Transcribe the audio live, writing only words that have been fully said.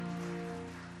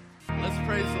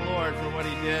praise the Lord for what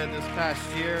he did this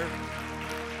past year.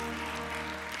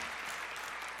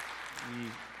 We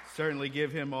certainly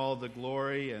give him all the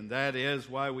glory, and that is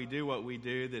why we do what we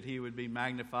do, that he would be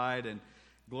magnified and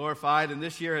glorified. And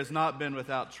this year has not been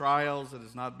without trials. It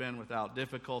has not been without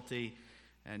difficulty.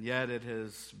 And yet it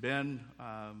has been,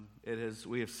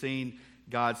 we have seen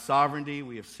God's sovereignty.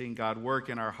 We have seen God work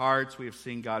in our hearts. We have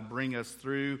seen God bring us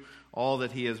through all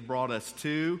that he has brought us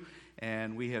to.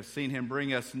 And we have seen him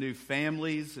bring us new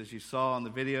families. As you saw on the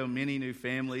video, many new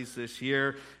families this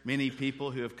year. Many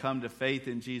people who have come to faith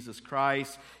in Jesus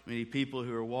Christ. Many people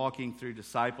who are walking through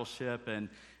discipleship. And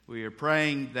we are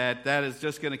praying that that is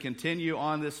just going to continue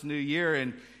on this new year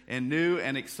in new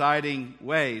and exciting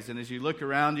ways. And as you look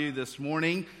around you this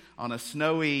morning on a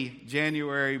snowy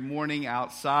January morning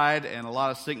outside and a lot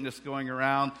of sickness going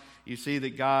around, you see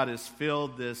that God has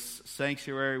filled this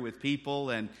sanctuary with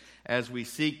people. And as we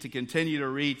seek to continue to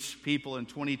reach people in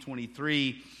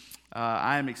 2023,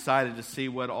 I am excited to see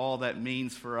what all that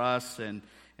means for us and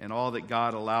all that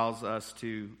God allows us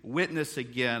to witness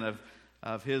again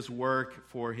of his work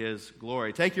for his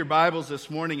glory. Take your Bibles this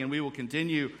morning and we will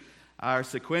continue our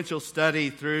sequential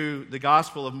study through the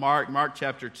Gospel of Mark. Mark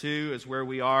chapter 2 is where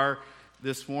we are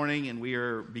this morning, and we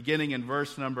are beginning in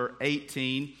verse number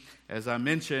 18. As I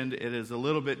mentioned, it is a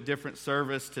little bit different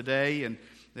service today, and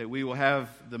that we will have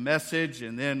the message,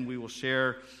 and then we will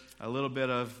share a little bit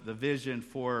of the vision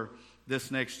for this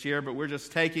next year. But we're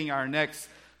just taking our next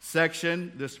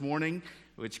section this morning,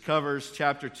 which covers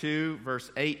chapter 2,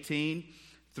 verse 18,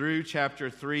 through chapter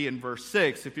 3 and verse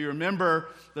 6. If you remember,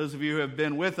 those of you who have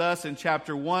been with us in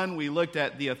chapter 1, we looked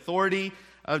at the authority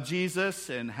of Jesus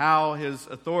and how his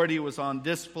authority was on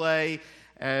display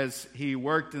as he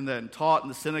worked and taught in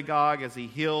the synagogue, as he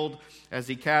healed, as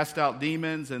he cast out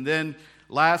demons. And then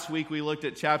last week we looked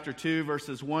at chapter 2,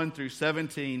 verses 1 through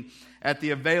 17, at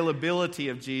the availability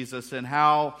of Jesus and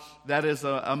how that is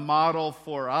a model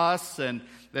for us, and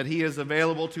that he is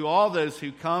available to all those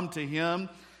who come to him.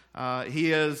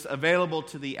 He is available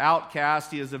to the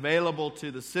outcast. He is available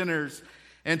to the sinners.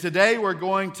 And today we're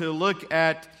going to look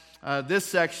at this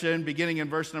section, beginning in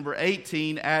verse number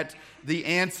 18, at the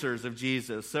answers of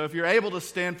Jesus. So if you're able to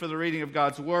stand for the reading of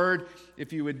God's Word,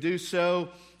 if you would do so,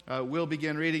 we'll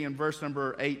begin reading in verse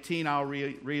number 18. I'll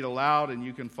read aloud, and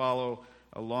you can follow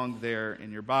along there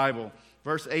in your Bible.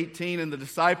 Verse 18, "And the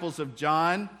disciples of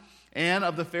John and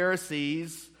of the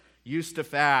Pharisees used to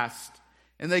fast.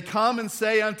 And they come and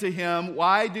say unto him,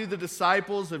 Why do the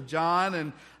disciples of John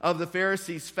and of the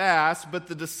Pharisees fast, but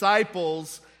the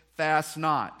disciples fast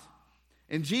not?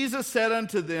 And Jesus said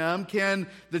unto them, Can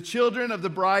the children of the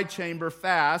bride chamber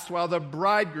fast while the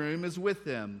bridegroom is with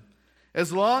them?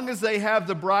 As long as they have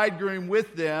the bridegroom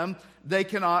with them, they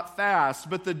cannot fast.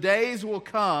 But the days will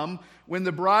come when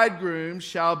the bridegroom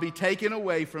shall be taken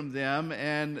away from them,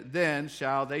 and then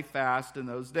shall they fast in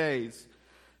those days.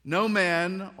 No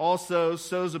man also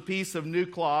sews a piece of new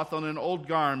cloth on an old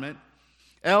garment,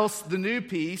 else the new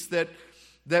piece that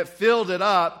filled it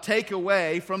up take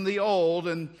away from the old,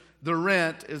 and the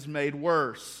rent is made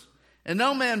worse. And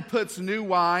no man puts new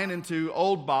wine into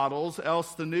old bottles,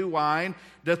 else the new wine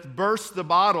doth burst the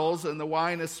bottles, and the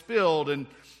wine is spilled, and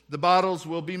the bottles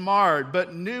will be marred.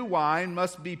 But new wine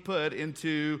must be put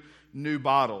into new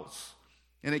bottles.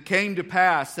 And it came to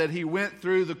pass that he went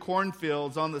through the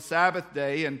cornfields on the Sabbath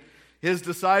day, and his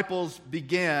disciples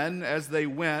began, as they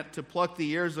went, to pluck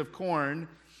the ears of corn.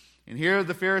 And here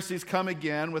the Pharisees come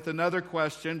again with another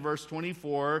question, verse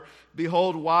 24.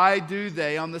 Behold, why do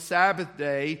they on the Sabbath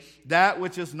day that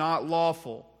which is not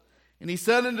lawful? And he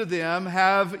said unto them,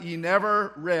 Have ye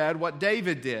never read what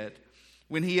David did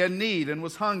when he had need and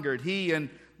was hungered, he and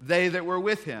they that were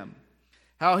with him?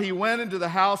 How he went into the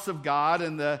house of God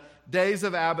in the days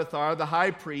of Abiathar the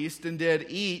high priest, and did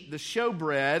eat the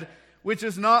showbread, which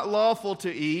is not lawful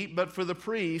to eat, but for the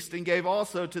priest, and gave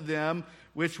also to them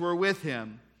which were with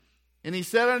him. And he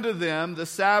said unto them, The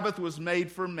Sabbath was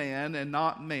made for man, and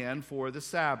not man for the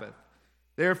Sabbath.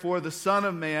 Therefore the Son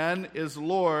of Man is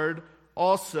Lord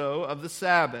also of the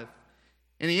Sabbath.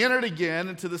 And he entered again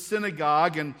into the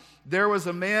synagogue, and there was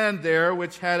a man there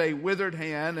which had a withered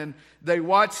hand, and they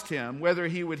watched him, whether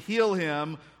he would heal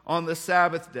him on the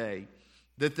Sabbath day,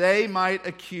 that they might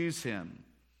accuse him.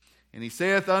 And he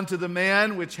saith unto the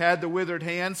man which had the withered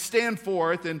hand, Stand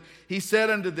forth. And he said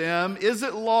unto them, Is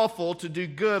it lawful to do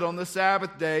good on the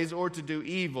Sabbath days, or to do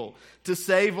evil, to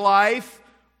save life,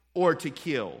 or to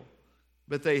kill?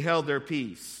 But they held their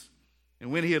peace.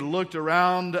 And when he had looked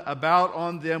around about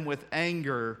on them with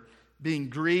anger, being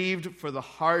grieved for the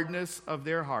hardness of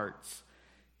their hearts,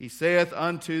 he saith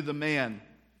unto the man,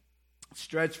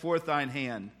 Stretch forth thine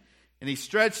hand. And he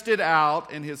stretched it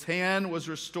out, and his hand was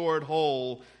restored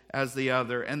whole as the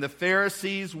other. And the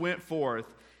Pharisees went forth,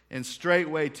 and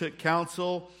straightway took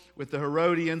counsel with the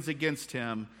Herodians against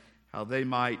him, how they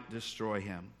might destroy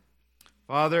him.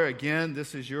 Father, again,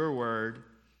 this is your word.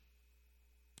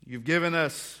 You've given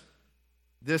us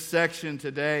this section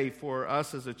today for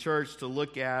us as a church to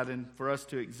look at and for us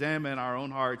to examine our own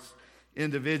hearts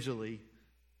individually.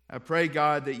 I pray,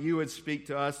 God, that you would speak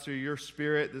to us through your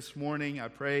Spirit this morning. I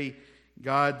pray,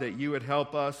 God, that you would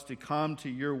help us to come to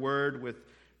your word with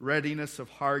readiness of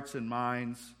hearts and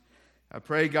minds. I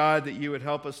pray, God, that you would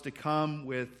help us to come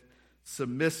with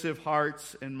submissive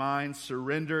hearts and minds,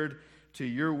 surrendered to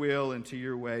your will and to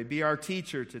your way. Be our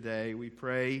teacher today, we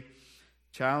pray.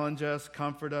 Challenge us,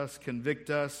 comfort us, convict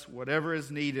us, whatever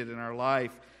is needed in our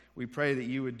life. We pray that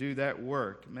you would do that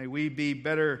work. May we be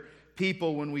better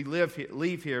people when we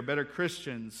leave here, better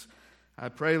Christians. I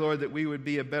pray, Lord, that we would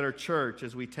be a better church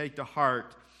as we take to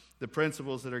heart the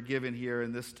principles that are given here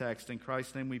in this text. In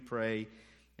Christ's name we pray.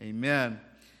 Amen.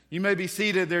 You may be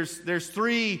seated. There's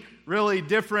three really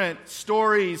different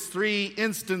stories, three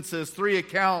instances, three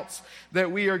accounts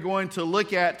that we are going to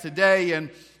look at today. And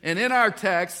in our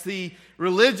text, the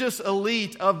religious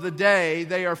elite of the day,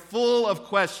 they are full of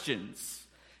questions.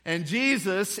 And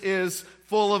Jesus is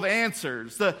full of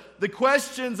answers. The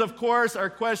questions, of course, are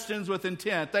questions with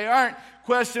intent. They aren't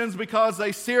questions because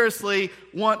they seriously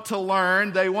want to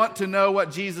learn. They want to know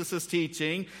what Jesus is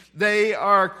teaching. They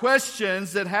are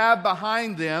questions that have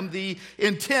behind them the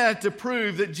intent to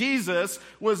prove that Jesus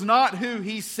was not who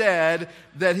he said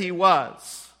that he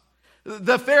was.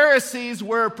 The Pharisees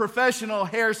were professional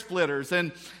hair splitters,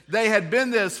 and they had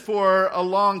been this for a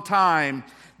long time.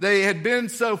 They had been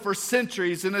so for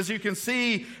centuries. And as you can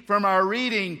see from our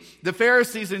reading, the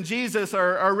Pharisees and Jesus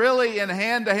are really in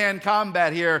hand-to-hand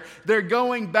combat here. They're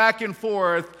going back and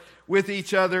forth with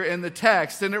each other in the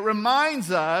text. And it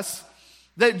reminds us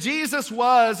that Jesus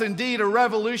was indeed a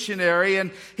revolutionary,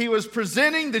 and he was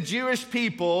presenting the Jewish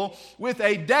people with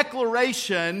a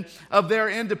declaration of their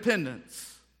independence.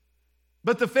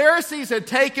 But the Pharisees had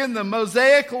taken the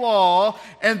Mosaic law,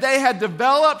 and they had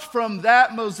developed from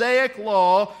that Mosaic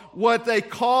law what they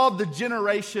called the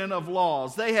generation of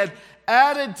laws. They had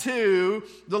added to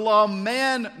the law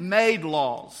man-made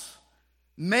laws,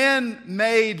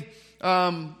 man-made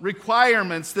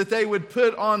requirements that they would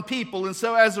put on people. And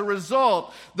so as a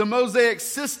result, the Mosaic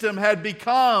system had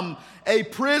become a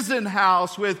prison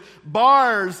house with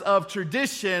bars of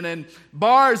tradition and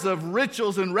bars of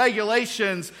rituals and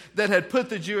regulations that had put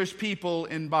the Jewish people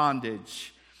in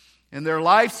bondage. And their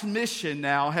life's mission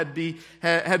now had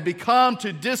become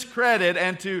to discredit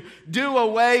and to do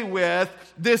away with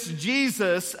this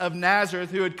Jesus of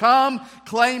Nazareth who had come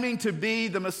claiming to be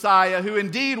the Messiah, who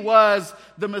indeed was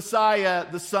the Messiah,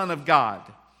 the Son of God,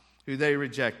 who they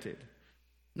rejected.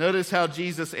 Notice how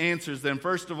Jesus answers them.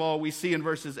 First of all, we see in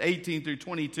verses 18 through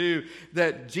 22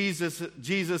 that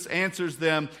Jesus answers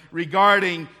them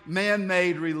regarding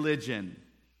man-made religion.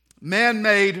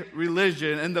 Man-made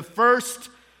religion. And the first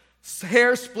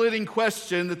hair-splitting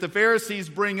question that the Pharisees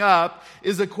bring up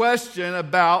is a question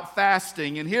about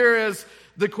fasting. And here is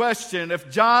the question: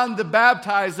 if John the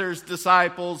Baptizer's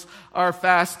disciples are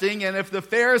fasting, and if the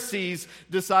Pharisees'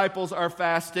 disciples are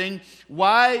fasting,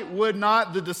 why would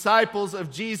not the disciples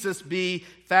of Jesus be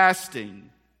fasting?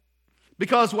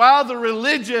 Because while the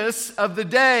religious of the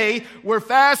day were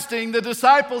fasting, the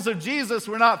disciples of Jesus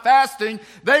were not fasting,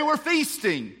 they were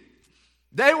feasting.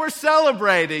 They were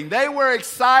celebrating. They were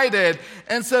excited.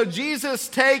 And so Jesus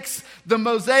takes the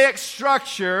Mosaic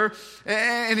structure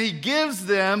and he gives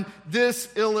them this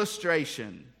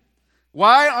illustration.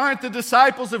 Why aren't the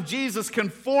disciples of Jesus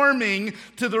conforming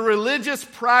to the religious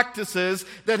practices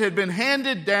that had been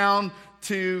handed down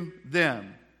to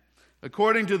them?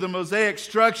 According to the Mosaic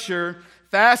structure,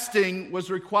 fasting was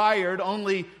required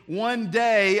only one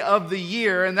day of the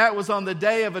year, and that was on the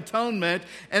Day of Atonement.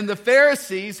 And the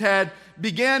Pharisees had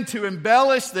began to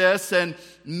embellish this and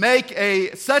make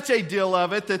such a deal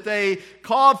of it that they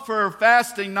called for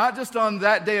fasting not just on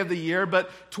that day of the year, but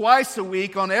twice a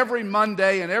week, on every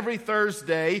Monday and every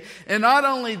Thursday. And not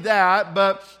only that,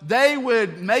 but they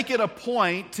would make it a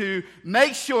point to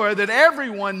make sure that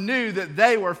everyone knew that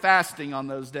they were fasting on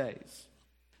those days,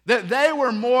 that they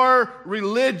were more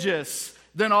religious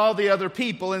than all the other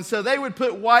people. And so they would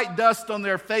put white dust on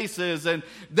their faces, and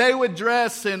they would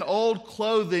dress in old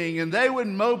clothing, and they would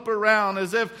mope around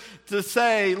as if to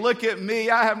say, look at me,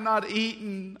 I have not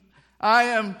eaten, I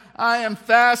am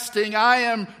fasting. I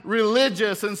am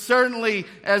religious. And certainly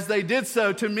as they did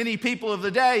so to many people of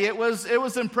the day, it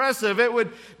was impressive. It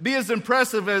would be as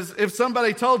impressive as if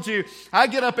somebody told you, I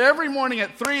get up every morning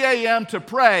at 3 a.m. to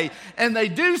pray, and they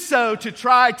do so to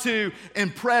try to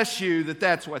impress you that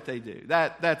that's what they do.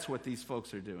 That's what these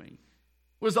folks are doing.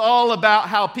 It was all about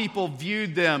how people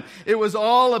viewed them. It was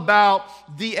all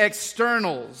about the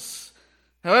externals.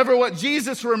 However, what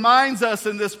Jesus reminds us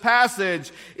in this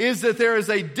passage is that there is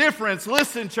a difference.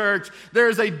 Listen, church, there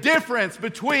is a difference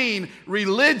between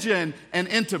religion and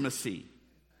intimacy.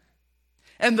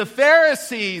 And the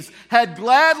Pharisees had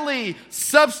gladly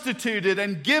substituted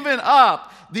and given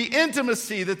up the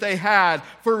intimacy that they had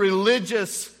for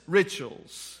religious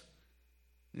rituals.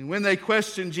 And when they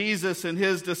questioned Jesus and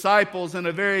his disciples in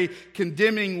a very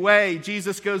condemning way,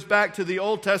 Jesus goes back to the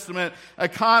Old Testament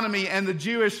economy and the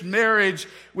Jewish marriage,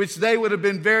 which they would have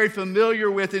been very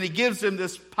familiar with, and he gives them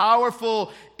this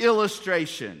powerful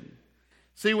illustration.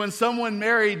 See, when someone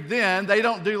married then, they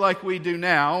don't do like we do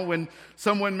now. When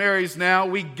someone marries now,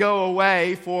 we go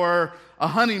away for a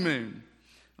honeymoon.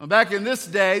 Well, back in this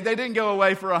day, they didn't go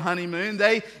away for a honeymoon.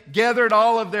 They gathered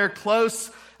all of their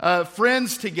close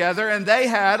friends together, and they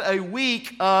had a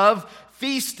week of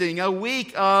feasting, a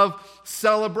week of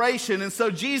celebration. And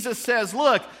so Jesus says,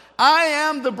 look, I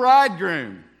am the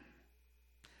bridegroom.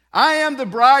 I am the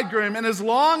bridegroom, and as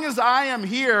long as I am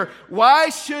here, why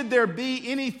should there be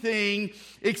anything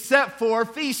except for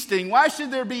feasting? Why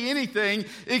should there be anything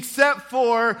except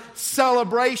for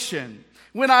celebration?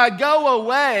 When I go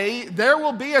away, there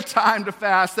will be a time to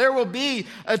fast. There will be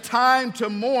a time to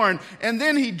mourn. And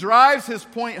then he drives his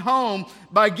point home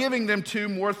by giving them two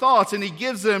more thoughts. And he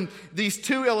gives them these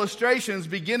two illustrations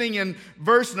beginning in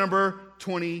verse number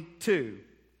 22.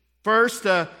 First,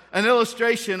 an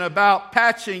illustration about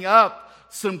patching up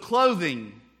some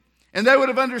clothing. And they would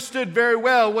have understood very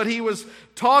well what he was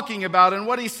talking about. And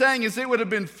what he's saying is it would have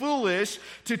been foolish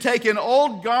to take an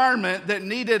old garment that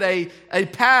needed a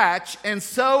patch and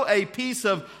sew a piece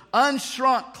of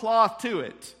unshrunk cloth to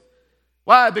it.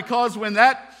 Why? Because when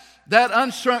that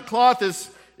unshrunk cloth is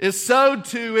sewed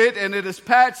to it and it is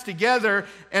patched together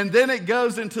and then it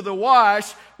goes into the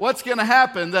wash, what's going to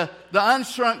happen? The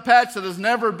unshrunk patch that has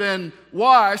never been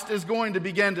washed is going to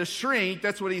begin to shrink.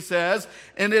 That's what he says.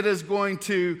 And it is going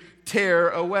to tear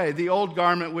away. The old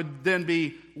garment would then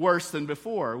be worse than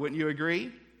before. Wouldn't you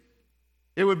agree?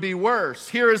 It would be worse.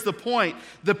 Here is the point.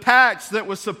 The patch that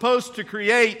was supposed to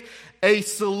create a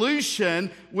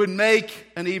solution would make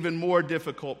an even more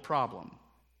difficult problem.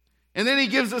 And then he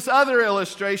gives us other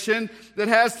illustration that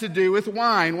has to do with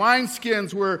wine.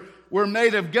 Wineskins were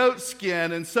made of goat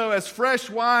skin, and so as fresh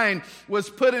wine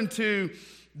was put into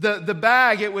the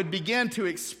bag, it would begin to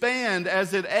expand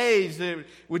as it aged. It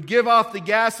would give off the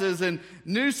gases, and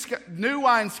new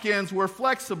wineskins were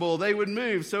flexible. They would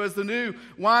move. So as the new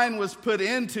wine was put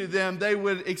into them, they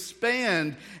would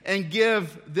expand and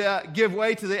give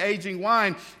way to the aging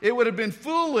wine. It would have been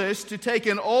foolish to take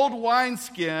an old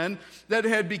wineskin that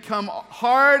had become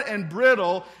hard and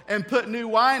brittle and put new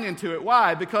wine into it.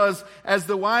 Why? Because as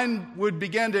the wine would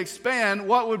begin to expand,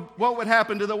 what would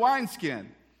happen to the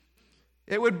wineskin?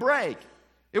 It would break.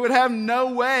 It would have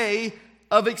no way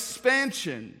of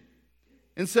expansion.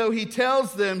 And so he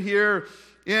tells them here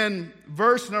in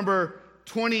verse number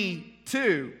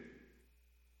 22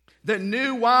 that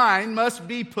new wine must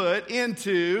be put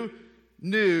into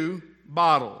new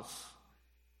bottles.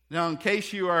 Now, in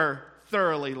case you are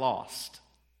thoroughly lost,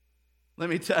 let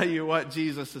me tell you what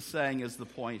Jesus is saying is the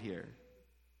point here.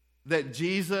 That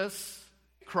Jesus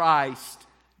Christ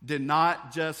did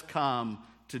not just come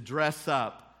to dress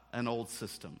up an old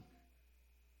system.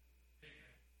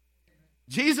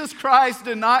 Jesus Christ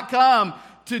did not come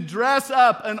to dress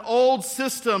up an old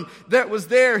system that was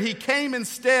there. He came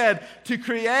instead to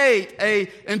create an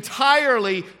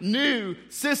entirely new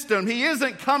system. He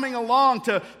isn't coming along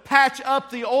to patch up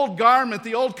the old garment,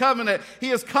 the old covenant.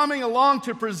 He is coming along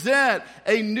to present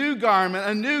a new garment,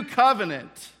 a new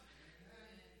covenant.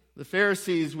 The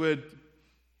Pharisees would,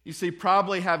 you see,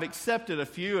 probably have accepted a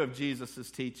few of Jesus'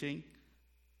 teaching.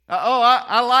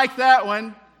 I like that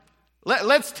one.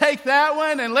 Let's take that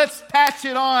one and let's patch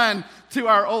it on to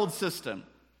our old system.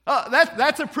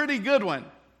 That's a pretty good one.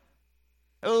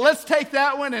 Let's take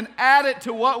that one and add it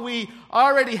to what we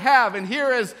already have. And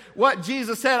here is what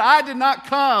Jesus said. I did not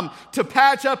come to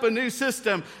patch up a new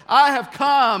system. I have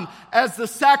come as the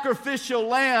sacrificial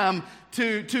lamb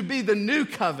to be the new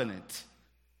covenant,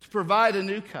 to provide a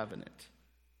new covenant.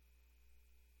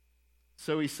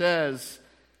 So he says,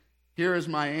 here is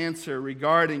my answer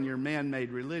regarding your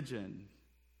man-made religion.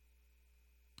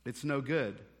 It's no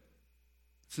good.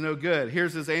 It's no good.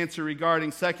 Here's his answer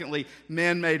regarding, secondly,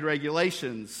 man-made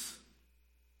regulations.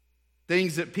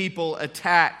 Things that people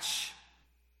attach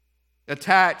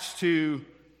to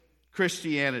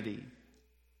Christianity,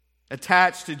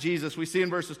 attached to Jesus. We see in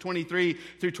verses 23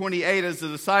 through 28 as the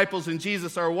disciples and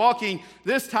Jesus are walking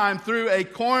this time through a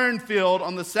cornfield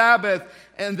on the Sabbath,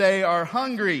 and they are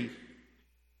hungry.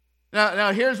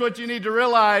 Now here's what you need to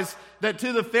realize, that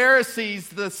to the Pharisees,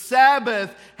 the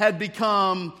Sabbath had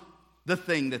become the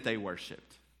thing that they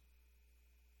worshiped.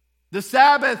 The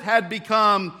Sabbath had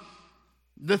become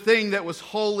the thing that was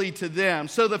holy to them.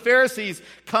 So the Pharisees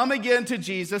come again to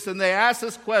Jesus and they ask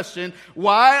this question,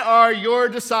 why are your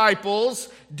disciples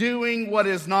doing what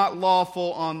is not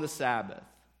lawful on the Sabbath?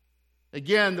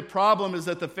 Again, the problem is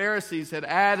that the Pharisees had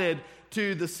added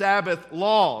to the Sabbath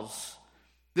laws.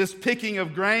 This picking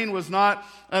of grain was not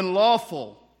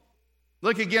unlawful.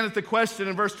 Look again at the question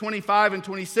in verse 25 and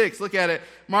 26. Look at it.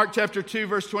 Mark chapter 2,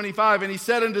 verse 25. And he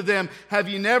said unto them, have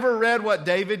you never read what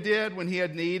David did when he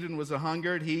had need and was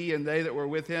a-hungered, he and they that were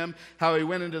with him? How he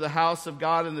went into the house of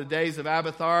God in the days of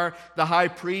Abiathar, the high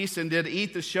priest, and did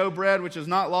eat the showbread, which is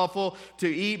not lawful to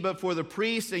eat, but for the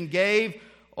priests, and gave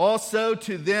also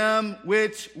to them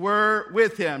which were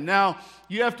with him. Now,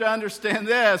 you have to understand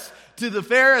this. To the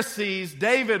Pharisees,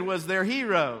 David was their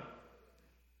hero.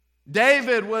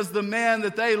 David was the man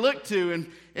that they looked to.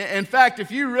 And in fact,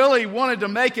 if you really wanted to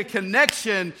make a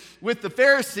connection with the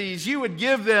Pharisees, you would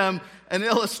give them an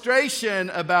illustration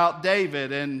about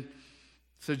David. And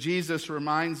so Jesus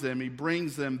reminds them, he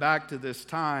brings them back to this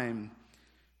time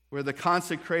where the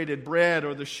consecrated bread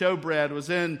or the showbread was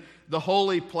in the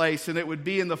holy place, and it would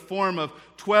be in the form of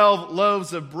 12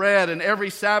 loaves of bread. And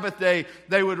every Sabbath day,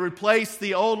 they would replace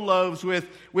the old loaves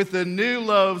with the new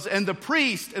loaves. And the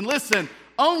priest, and listen,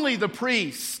 only the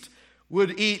priest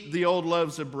would eat the old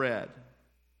loaves of bread.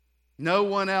 No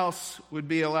one else would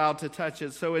be allowed to touch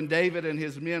it. So when David and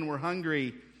his men were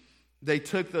hungry, they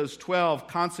took those 12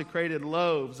 consecrated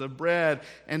loaves of bread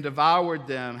and devoured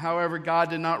them. However, God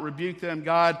did not rebuke them.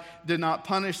 God did not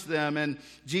punish them. And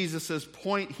Jesus'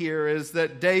 point here is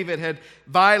that David had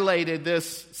violated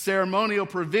this ceremonial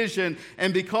provision.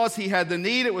 And because he had the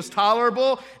need, it was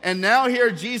tolerable. And now here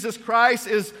Jesus Christ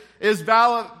is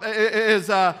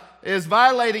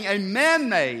violating a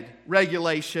man-made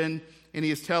regulation. And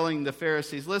he is telling the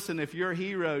Pharisees, listen, if your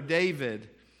hero David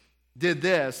did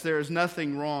this, there is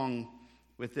nothing wrong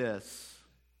with this.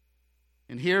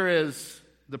 And here is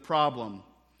the problem.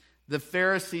 The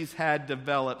Pharisees had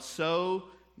developed so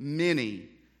many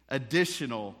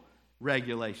additional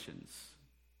regulations.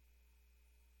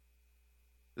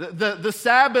 The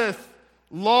Sabbath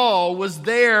law was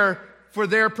there for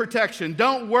their protection.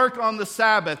 Don't work on the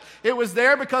Sabbath. It was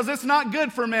there because it's not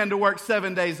good for men to work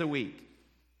 7 days a week.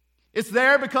 It's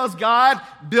there because God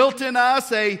built in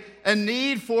us a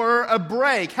need for a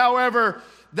break. However,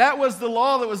 that was the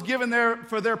law that was given there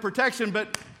for their protection.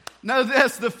 But know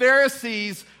this, the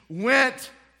Pharisees went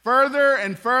further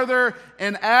and further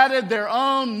and added their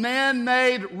own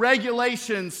man-made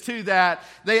regulations to that.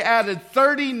 They added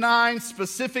 39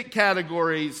 specific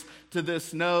categories to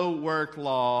this no-work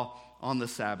law on the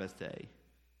Sabbath day.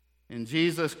 And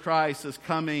Jesus Christ is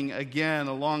coming again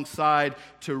alongside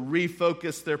to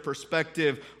refocus their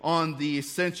perspective on the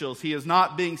essentials. He is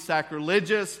not being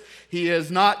sacrilegious. He is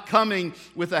not coming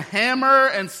with a hammer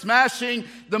and smashing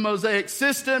the Mosaic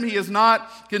system. He is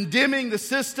not condemning the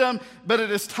system, but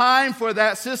it is time for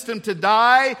that system to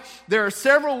die. There are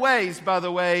several ways, by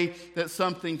the way, that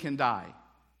something can die.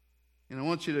 And I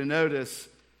want you to notice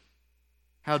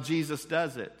how Jesus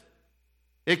does it.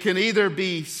 It can either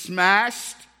be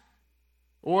smashed,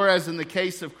 or as in the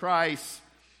case of Christ,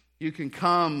 you can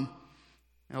come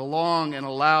along and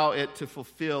allow it to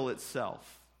fulfill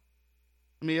itself.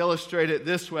 Let me illustrate it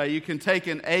this way. You can take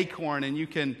an acorn and you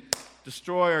can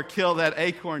destroy or kill that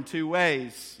acorn two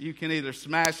ways. You can either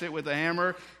smash it with a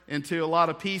hammer into a lot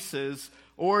of pieces,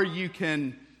 or you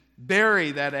can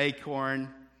bury that acorn,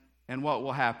 and what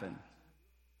will happen?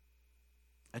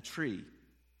 A tree.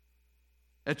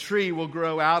 A tree will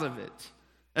grow out of it.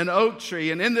 An oak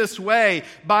tree. And in this way,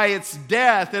 by its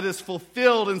death, it is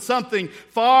fulfilled in something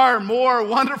far more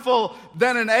wonderful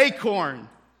than an acorn.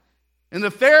 And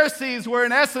the Pharisees were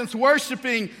in essence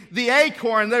worshiping the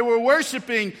acorn. They were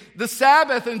worshiping the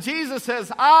Sabbath. And Jesus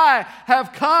says, I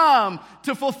have come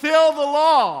to fulfill the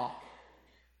law.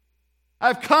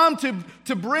 I've come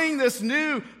to bring this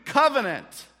new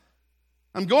covenant.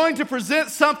 I'm going to present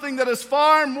something that is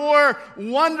far more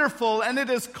wonderful, and it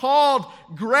is called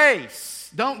grace.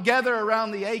 Don't gather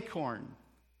around the acorn.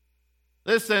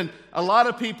 Listen, a lot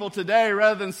of people today,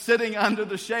 rather than sitting under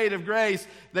the shade of grace,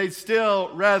 they'd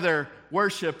still rather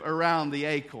worship around the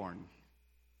acorn.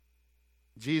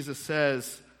 Jesus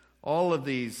says all of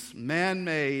these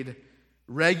man-made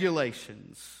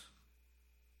regulations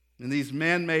and these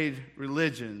man-made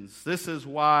religions, this is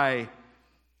why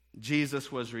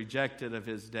Jesus was rejected of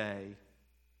his day.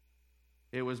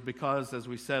 It was because, as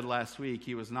we said last week,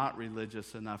 he was not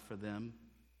religious enough for them.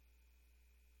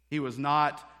 He was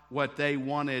not what they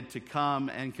wanted to come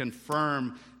and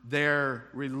confirm their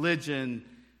religion,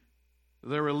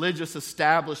 their religious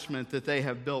establishment that they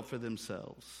have built for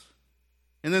themselves.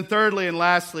 And then thirdly and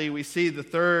lastly, we see the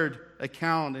third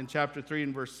account in chapter 3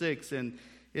 and verse 6, and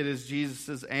it is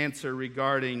Jesus' answer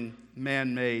regarding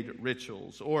man-made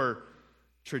rituals or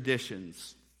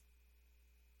traditions.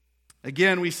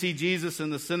 Again, we see Jesus in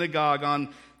the synagogue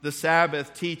on the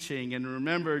Sabbath teaching. And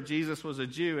remember, Jesus was a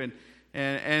Jew,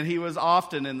 and he was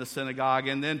often in the synagogue.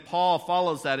 And then Paul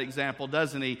follows that example,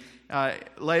 doesn't he?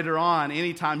 Later on,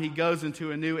 anytime he goes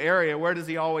into a new area, where does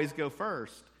he always go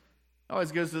first? He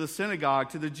always goes to the synagogue,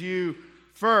 to the Jew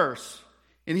first.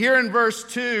 And here in verse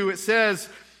 2, it says,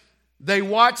 they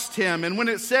watched him. And when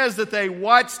it says that they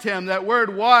watched him, that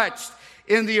word watched,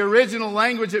 in the original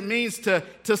language, it means to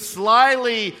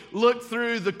slyly look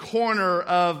through the corner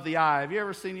of the eye. Have you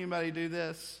ever seen anybody do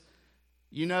this?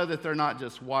 You know that they're not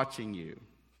just watching you.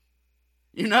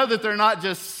 You know that they're not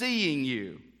just seeing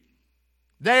you.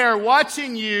 They are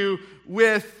watching you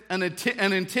with an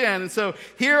intent. And so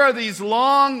here are these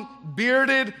long,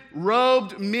 bearded,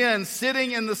 robed men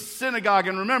sitting in the synagogue.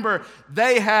 And remember,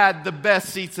 they had the best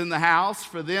seats in the house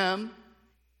for them.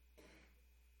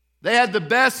 They had the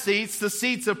best seats, the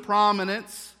seats of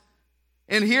prominence.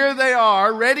 And here they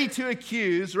are, ready to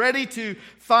accuse, ready to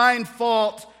find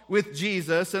fault with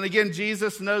Jesus. And again,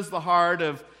 Jesus knows the heart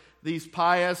of these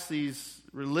pious, these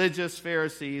religious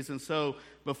Pharisees. And so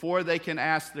before they can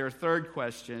ask their third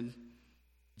question,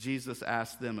 Jesus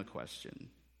asks them a question.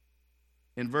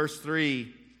 In verse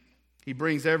 3, he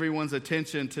brings everyone's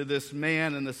attention to this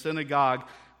man in the synagogue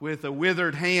with a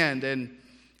withered hand, and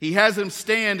he has him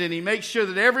stand, and he makes sure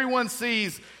that everyone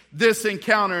sees this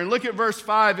encounter. And look at verse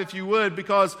 5, if you would,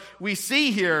 because we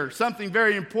see here something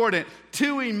very important.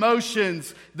 Two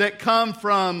emotions that come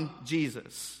from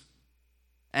Jesus: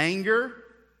 anger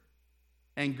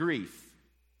and grief.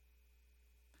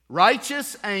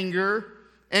 Righteous anger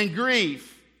and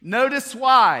grief. Notice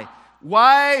why.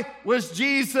 Why was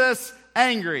Jesus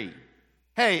angry?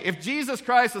 Hey, if Jesus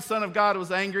Christ, the Son of God,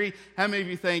 was angry, how many of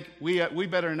you think we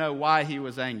better know why he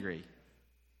was angry?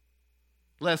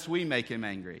 Lest we make him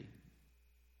angry.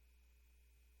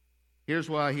 Here's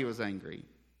why he was angry.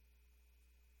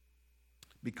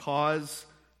 Because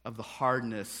of the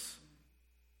hardness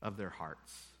of their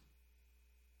hearts.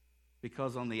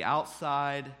 Because on the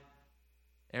outside,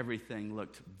 everything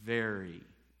looked very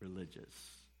religious.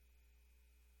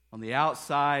 On the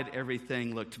outside,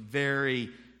 everything looked very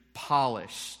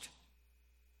polished.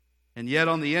 And yet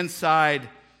on the inside,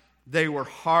 they were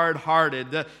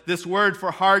hard-hearted. This word for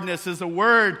hardness is a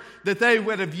word that they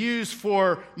would have used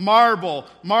for marble.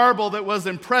 Marble that was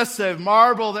impressive.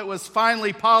 Marble that was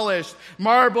finely polished.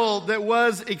 Marble that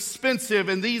was expensive.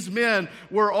 And these men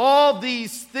were all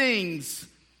these things.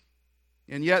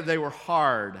 And yet they were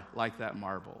hard like that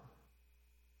marble.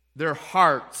 Their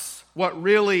hearts, what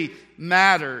really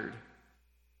mattered.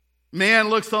 Man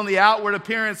looks on the outward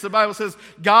appearance. The Bible says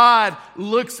God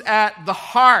looks at the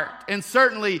heart. And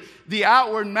certainly the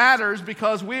outward matters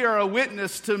because we are a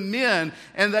witness to men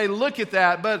and they look at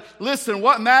that. But listen,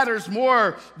 what matters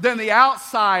more than the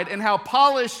outside and how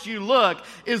polished you look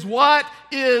is what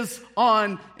is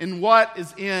on and what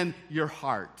is in your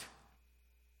heart.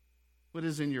 What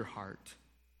is in your heart?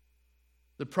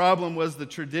 The problem was the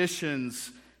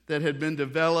traditions that had been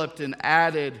developed and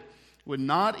added would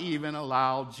not even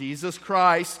allow Jesus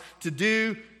Christ to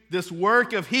do this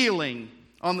work of healing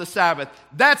on the Sabbath.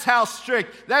 That's how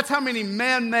strict, that's how many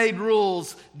man-made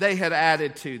rules they had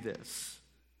added to this.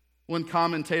 One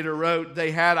commentator wrote,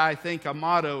 they had, I think, a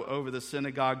motto over the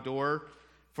synagogue door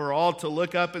for all to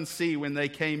look up and see when they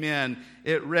came in.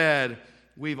 It read,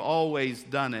 "We've always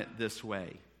done it this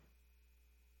way."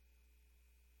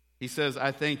 He says,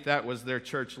 I think that was their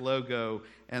church logo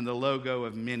and the logo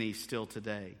of many still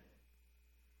today.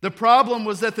 The problem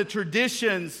was that the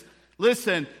traditions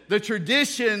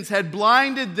had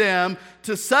blinded them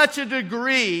to such a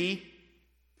degree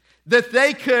that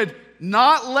they could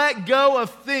not let go of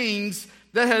things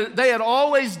that they had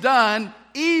always done,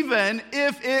 even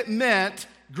if it meant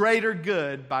greater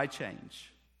good by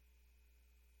change.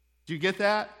 Do you get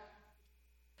that?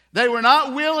 They were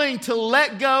not willing to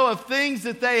let go of things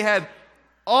that they had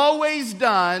always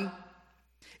done,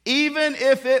 even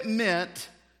if it meant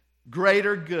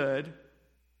greater good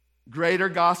greater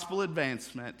gospel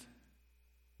advancement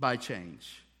by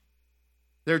change.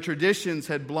 Their traditions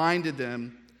had blinded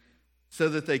them so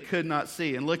that they could not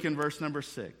see. And look in verse number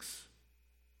 6.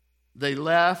 They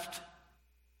left,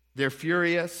 they're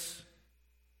furious,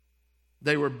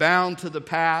 they were bound to the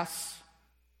past,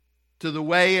 to the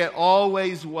way it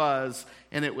always was,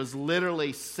 and it was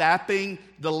literally sapping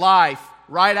the life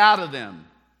right out of them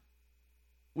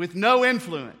with no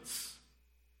influence,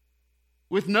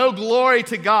 with no glory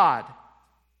to God.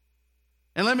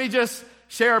 And let me just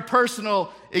share a personal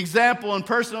example and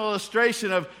personal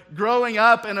illustration of growing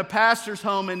up in a pastor's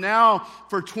home and now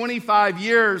for 25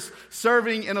 years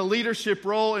serving in a leadership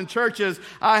role in churches.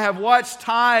 I have watched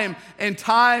time and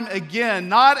time again,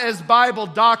 not as Bible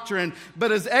doctrine,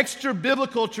 but as extra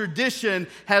biblical tradition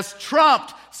has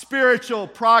trumped spiritual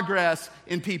progress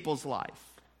in people's life.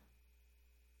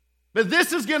 But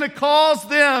this is going to cause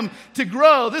them to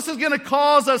grow. This is going to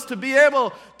cause us to be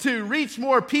able to reach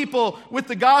more people with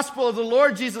the gospel of the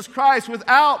Lord Jesus Christ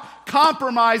without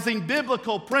compromising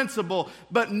biblical principle.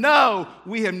 But no,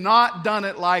 we have not done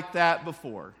it like that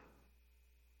before.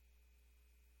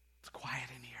 It's quiet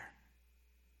in here.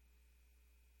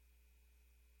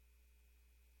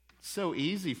 It's so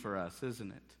easy for us, isn't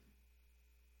it?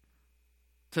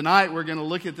 Tonight we're going to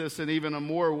look at this in even a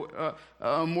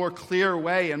more clear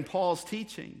way in Paul's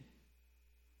teaching.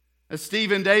 As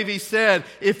Stephen Davies said,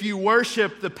 if you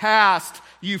worship the past,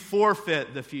 you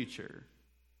forfeit the future.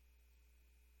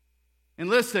 And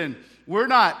listen, we're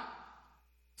not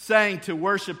saying to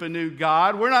worship a new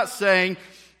God. We're not saying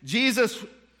Jesus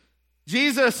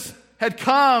had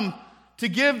come to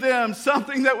give them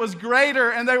something that was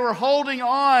greater and they were holding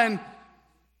on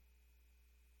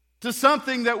to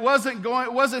something that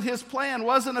wasn't his plan,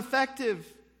 wasn't effective.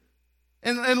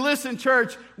 And listen,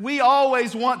 church, we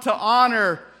always want to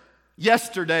honor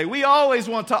yesterday. We always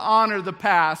want to honor the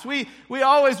past. We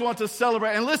always want to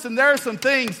celebrate. And listen, there are some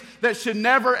things that should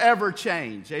never, ever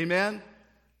change. Amen?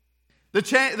 The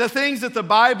things that the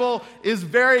Bible is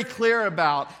very clear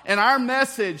about. And our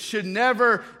message should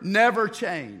never, never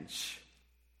change.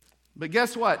 But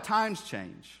guess what? Times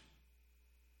change.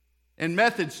 And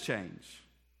methods change.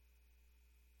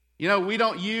 You know, we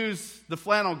don't use the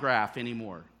flannel graph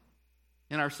anymore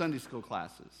in our Sunday school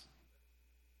classes.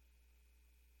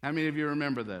 How many of you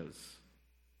remember those?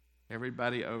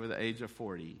 Everybody over the age of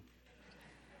 40.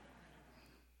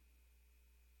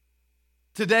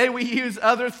 Today we use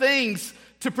other things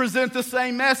to present the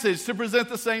same message, to present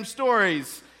the same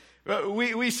stories.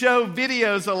 We show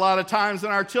videos a lot of times in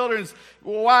our children's.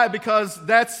 Why? Because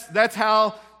that's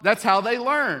how they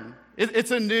learn.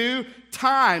 It's a new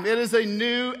time. It is a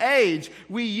new age.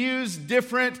 We use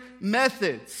different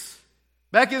methods.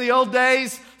 Back in the old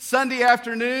days, Sunday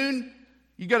afternoon,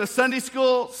 you go to Sunday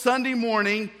school, Sunday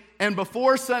morning, and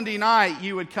before Sunday night,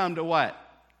 you would come to what?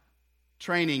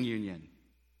 Training union.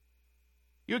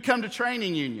 You would come to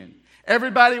training union.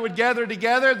 Everybody would gather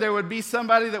together. There would be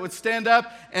somebody that would stand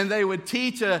up and they would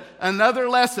teach another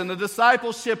lesson, a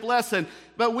discipleship lesson.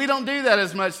 But we don't do that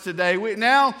as much today.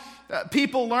 Now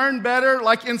people learn better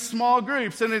like in small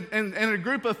groups. And in a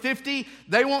group of 50,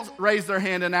 they won't raise their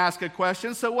hand and ask a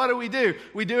question. So what do?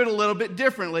 We do it a little bit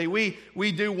differently.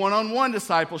 We do one-on-one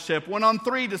discipleship,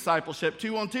 1-on-3 discipleship,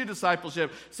 2-on-2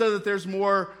 discipleship, so that there's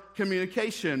more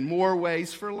communication, more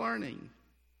ways for learning.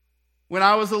 When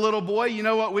I was a little boy, you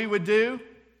know what we would do?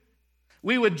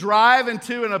 We would drive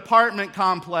into an apartment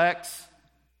complex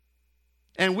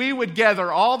and we would gather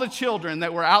all the children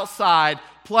that were outside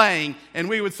playing and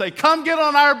we would say, "Come get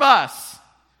on our bus.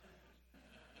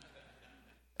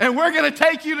 And we're going to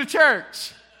take you to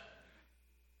church."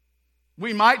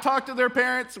 We might talk to their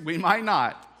parents, we might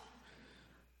not.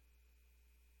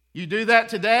 You do that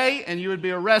today and you would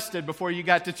be arrested before you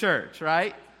got to church,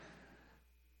 right?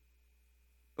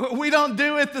 We don't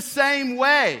do it the same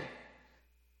way.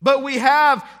 But we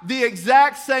have the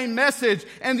exact same message.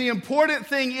 And the important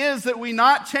thing is that we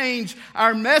not change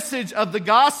our message of the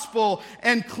gospel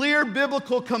and clear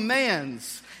biblical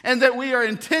commands. And that we are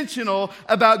intentional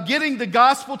about getting the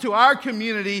gospel to our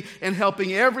community and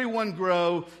helping everyone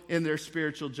grow in their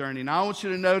spiritual journey. Now I want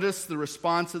you to notice the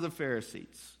response of the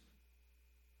Pharisees.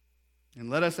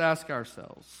 And let us ask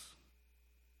ourselves,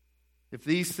 if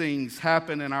these things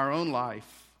happen in our own life,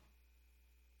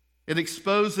 it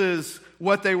exposes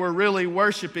what they were really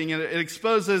worshiping, and it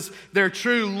exposes their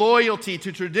true loyalty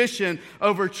to tradition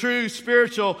over true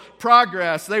spiritual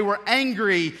progress. They were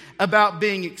angry about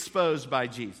being exposed by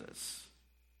Jesus.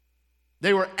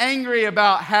 They were angry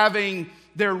about having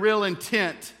their real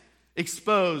intent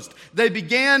exposed. They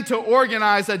began to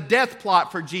organize a death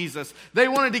plot for Jesus. They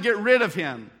wanted to get rid of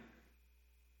him.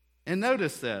 And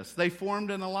notice this, they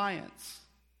formed an alliance.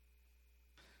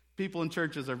 People in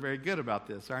churches are very good about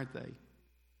this, aren't they?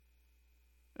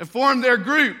 They formed their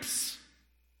groups.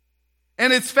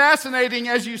 And it's fascinating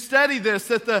as you study this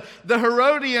that the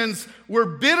Herodians were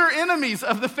bitter enemies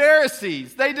of the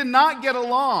Pharisees. They did not get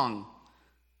along.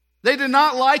 They did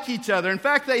not like each other. In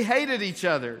fact, they hated each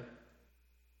other.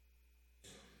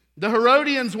 The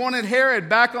Herodians wanted Herod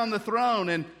back on the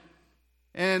throne,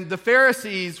 and the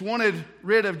Pharisees wanted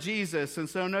rid of Jesus. And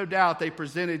so no doubt they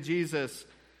presented Jesus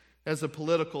as a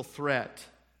political threat.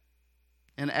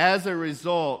 And as a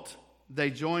result, they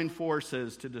joined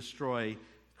forces to destroy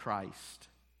Christ.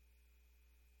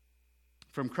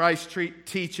 From Christ's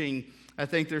teaching, I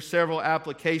think there's several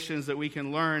applications that we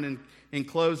can learn in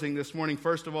closing this morning.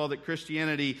 First of all, that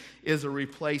Christianity is a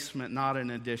replacement, not an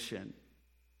addition.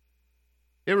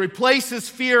 It replaces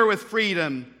fear with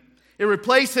freedom. It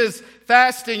replaces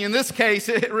fasting. In this case,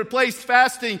 it replaced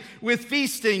fasting with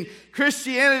feasting.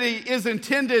 Christianity is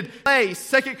intended to place.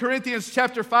 2 Corinthians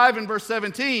chapter 5 and verse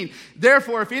 17.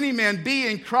 Therefore, if any man be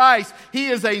in Christ, he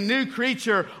is a new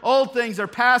creature. Old things are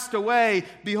passed away.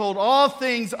 Behold, all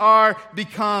things are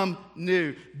become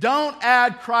new. Don't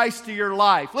add Christ to your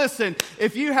life. Listen,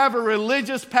 if you have a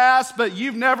religious past, but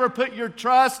you've never put your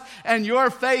trust and your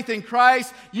faith in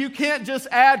Christ, you can't just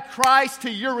add Christ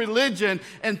to your religion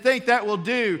and think that will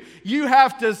do. You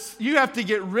have to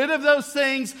get rid of those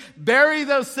things, bury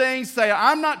those things, say,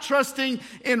 I'm not trusting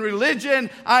in religion.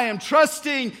 I am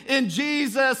trusting in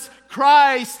Jesus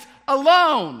Christ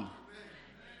alone.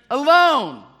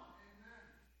 Alone.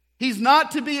 He's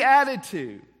not to be added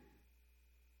to.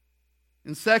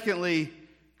 And secondly,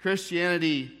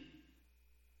 Christianity's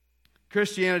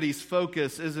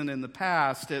focus isn't in the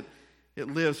past. It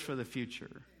lives for the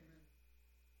future.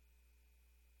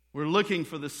 We're looking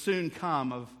for the soon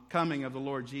coming of the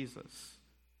Lord Jesus.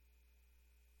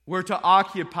 We're to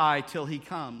occupy till he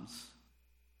comes.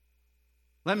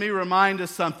 Let me remind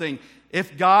us something.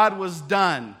 If God was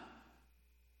done,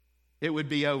 it would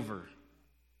be over.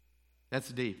 That's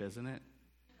deep, isn't it?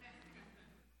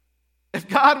 If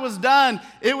God was done,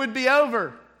 it would be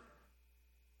over.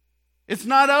 It's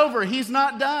not over. He's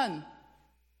not done.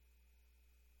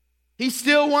 He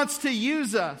still wants to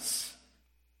use us.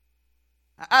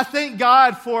 I thank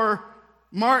God for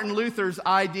Martin Luther's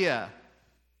idea,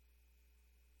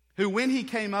 who, when he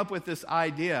came up with this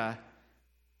idea,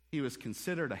 he was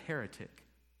considered a heretic.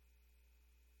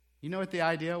 You know what the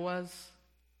idea was?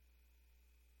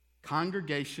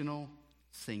 Congregational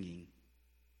singing.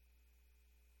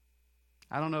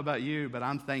 I don't know about you, but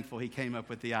I'm thankful he came up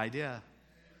with the idea.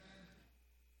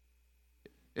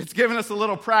 It's given us a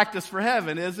little practice for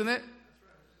heaven, isn't it?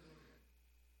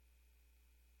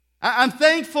 I'm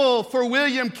thankful for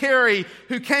William Carey,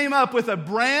 who came up with a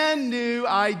brand new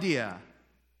idea.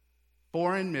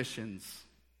 Foreign missions.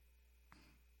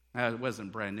 It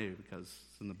wasn't brand new because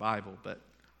it's in the Bible, but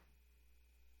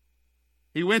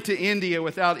he went to India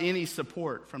without any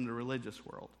support from the religious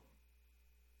world.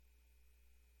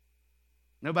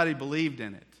 Nobody believed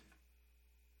in it.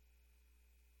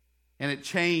 And it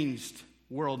changed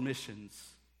world missions.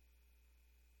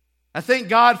 I thank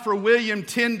God for William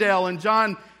Tyndale and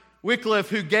John Wycliffe,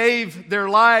 who gave their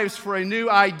lives for a new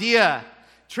idea,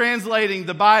 translating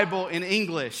the Bible in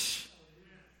English.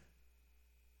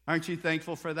 Aren't you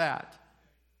thankful for that?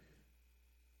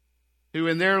 Who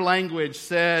in their language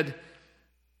said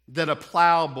that a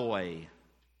plowboy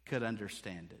could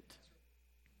understand it.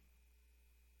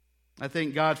 I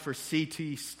thank God for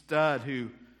C.T. Studd, who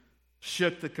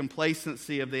shook the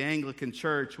complacency of the Anglican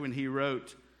Church when he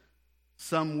wrote,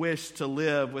 "Some wish to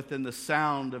live within the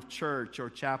sound of church or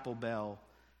chapel bell.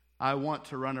 I want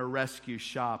to run a rescue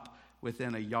shop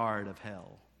within a yard of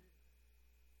hell."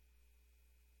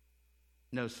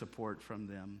 No support from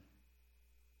them.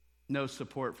 No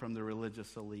support from the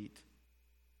religious elite.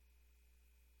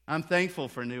 I'm thankful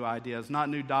for new ideas, not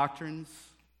new doctrines,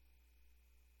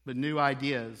 but new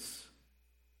ideas.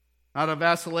 Not a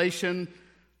vacillation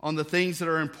on the things that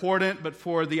are important, but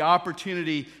for the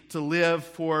opportunity to live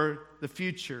for the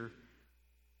future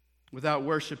without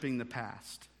worshiping the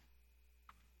past.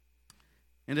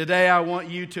 And today I want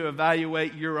you to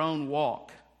evaluate your own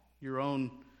walk, your own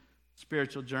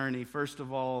spiritual journey. First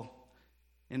of all,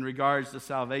 in regards to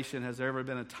salvation, has there ever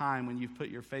been a time when you've put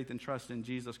your faith and trust in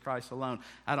Jesus Christ alone?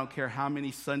 I don't care how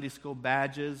many Sunday school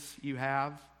badges you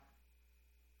have,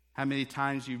 how many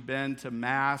times you've been to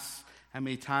Mass, how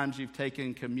many times you've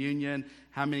taken communion,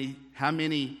 how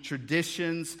many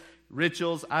traditions,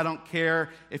 rituals. I don't care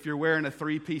if you're wearing a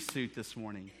 3-piece suit this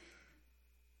morning.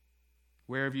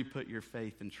 Where have you put your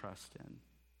faith and trust in?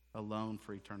 Alone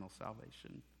for eternal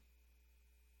salvation.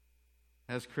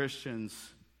 as Christians,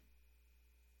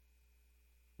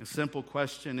 a simple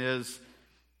question is,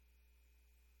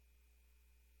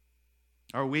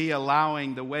 are we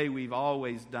allowing the way we've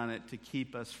always done it to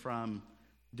keep us from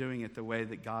doing it the way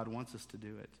that God wants us to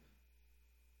do it?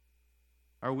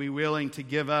 Are we willing to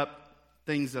give up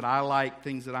things that I like,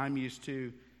 things that I'm used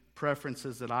to,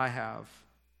 preferences that I have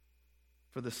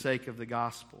for the sake of the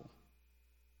gospel?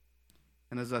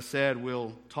 And as I said,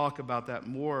 we'll talk about that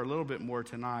more, a little bit more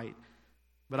tonight.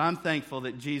 But I'm thankful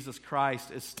that Jesus Christ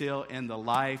is still in the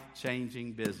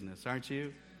life-changing business, aren't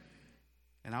you?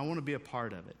 And I want to be a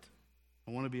part of it.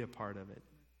 I want to be a part of it.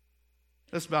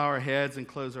 Let's bow our heads and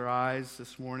close our eyes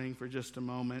this morning for just a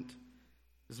moment.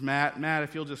 As Matt,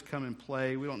 if you'll just come and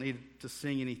play. We don't need to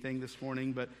sing anything this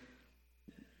morning, but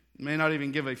may not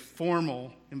even give a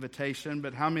formal invitation,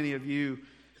 but how many of you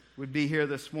would be here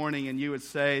this morning and you would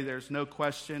say, there's no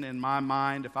question in my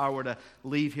mind, if I were to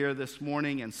leave here this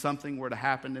morning and something were to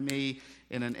happen to me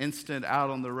in an instant out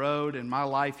on the road and my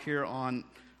life here on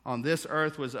this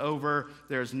earth was over,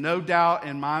 there's no doubt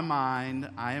in my mind,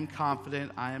 I am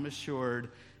confident, I am assured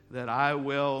that I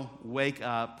will wake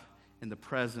up in the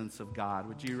presence of God.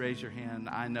 Would you raise your hand?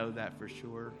 I know that for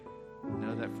sure. I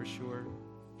know that for sure.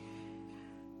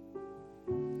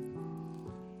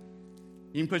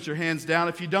 You can put your hands down.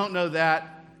 If you don't know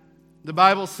that, the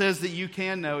Bible says that you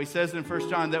can know. He says in 1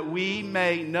 John that we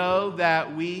may know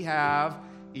that we have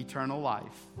eternal life.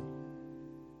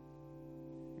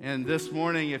 And this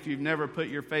morning, if you've never put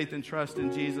your faith and trust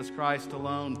in Jesus Christ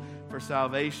alone for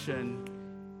salvation,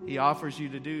 He offers you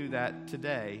to do that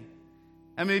today.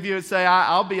 How many of you would say,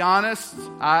 I'll be honest,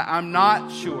 I'm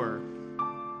not sure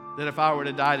that if I were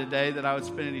to die today that I would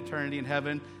spend an eternity in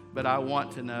heaven, but I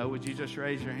want to know. Would you just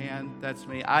raise your hand? That's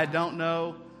me. I don't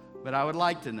know, but I would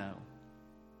like to know.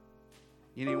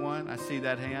 Anyone? I see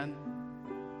that hand.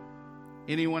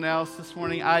 Anyone else this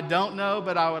morning? I don't know,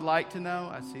 but I would like to know.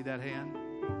 I see that hand.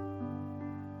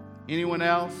 Anyone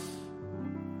else?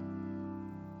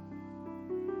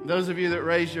 Those of you that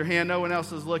raised your hand, no one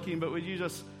else is looking, but would you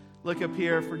just look up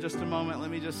here for just a moment?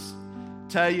 Let me just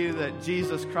tell you that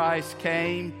Jesus Christ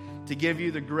came to give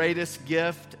you the greatest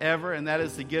gift ever, and that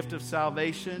is the gift of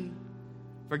salvation.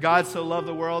 For God so loved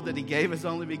the world that He gave His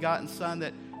only begotten Son,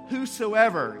 that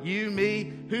whosoever, you,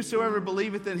 me, whosoever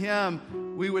believeth in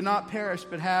Him, we would not perish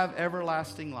but have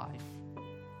everlasting life.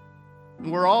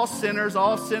 And we're all sinners.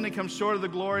 All sin that comes short of the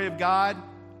glory of God.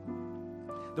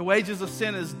 The wages of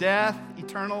sin is death,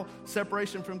 eternal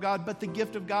separation from God, but the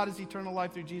gift of God is eternal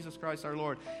life through Jesus Christ our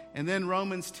Lord. And then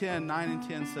Romans 10, 9 and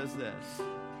 10 says this,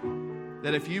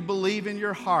 that if you believe in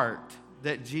your heart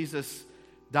that Jesus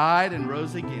died and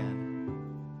rose again,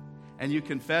 and you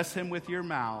confess Him with your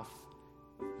mouth,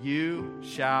 you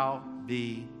shall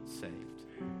be saved.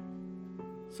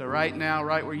 So right now,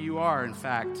 right where you are, in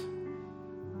fact,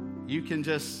 you can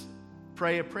just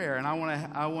pray a prayer. And I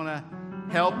want to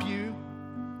help you.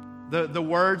 The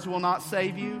words will not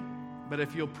save you, but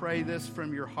if you'll pray this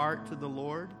from your heart to the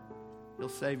Lord, He'll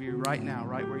save you right now,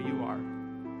 right where you are.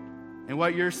 And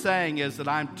what you're saying is that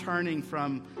I'm turning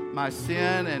from my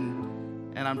sin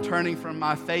and I'm turning from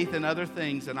my faith in other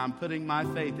things, and I'm putting my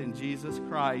faith in Jesus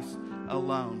Christ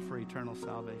alone for eternal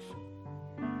salvation.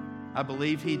 I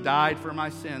believe He died for my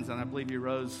sins, and I believe He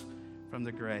rose from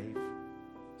the grave.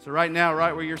 So right now,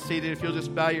 right where you're seated, if you'll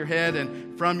just bow your head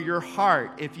and from your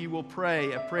heart, if you will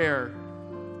pray a prayer.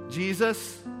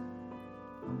 Jesus,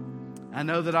 I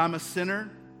know that I'm a sinner.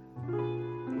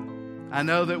 I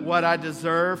know that what I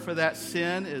deserve for that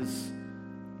sin is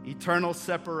eternal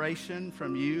separation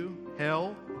from you,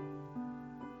 hell.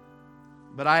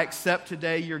 But I accept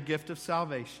today your gift of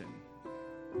salvation.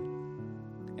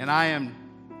 And I am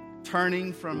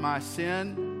turning from my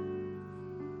sin.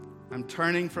 I'm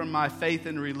turning from my faith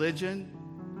in religion,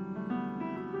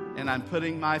 and I'm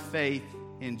putting my faith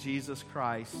in Jesus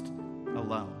Christ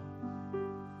alone.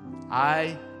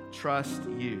 I trust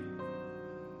you.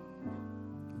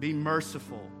 Be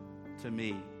merciful to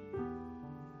me,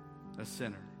 a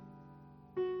sinner.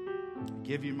 I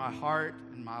give you my heart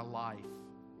and my life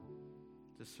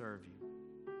to serve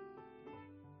you.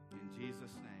 In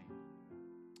Jesus' name.